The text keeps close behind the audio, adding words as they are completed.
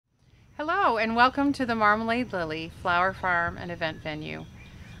Hello and welcome to the Marmalade Lily Flower Farm and Event Venue.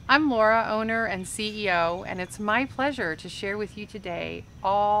 I'm Laura, owner and CEO, and it's my pleasure to share with you today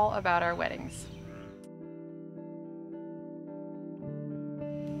all about our weddings.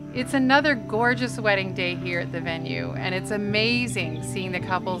 It's another gorgeous wedding day here at the venue, and it's amazing seeing the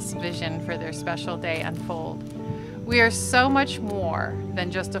couple's vision for their special day unfold. We are so much more than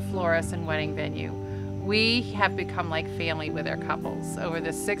just a florist and wedding venue. We have become like family with our couples over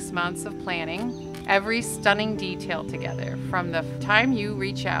the 6 months of planning every stunning detail together. From the time you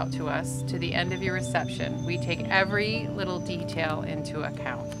reach out to us to the end of your reception, we take every little detail into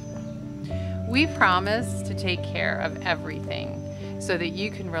account. We promise to take care of everything so that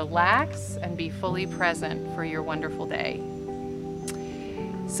you can relax and be fully present for your wonderful day.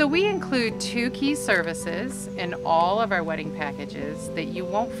 So we include 2 key services in all of our wedding packages that you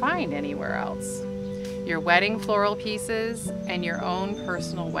won't find anywhere else: your wedding floral pieces and your own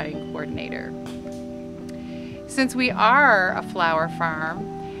personal wedding coordinator. Since we are a flower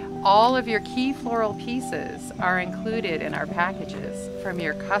farm, all of your key floral pieces are included in our packages, from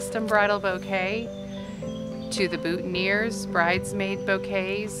your custom bridal bouquet to the boutonnieres, bridesmaid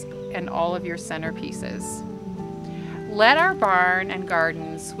bouquets, and all of your centerpieces. Let our barn and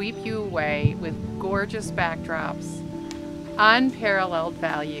garden sweep you away with gorgeous backdrops, unparalleled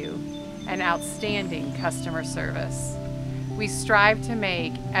value, and outstanding customer service. We strive to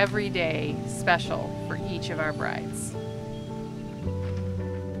make every day special for each of our brides.